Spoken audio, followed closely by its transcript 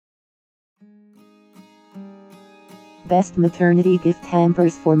Best maternity gift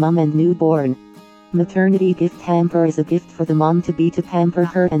hampers for mom and newborn. Maternity gift hamper is a gift for the mom-to-be to pamper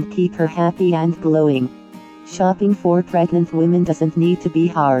her and keep her happy and glowing. Shopping for pregnant women doesn't need to be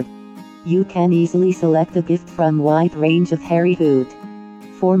hard. You can easily select a gift from wide range of Harryhood.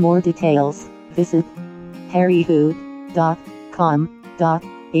 For more details, visit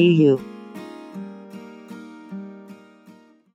harryhood.com.au.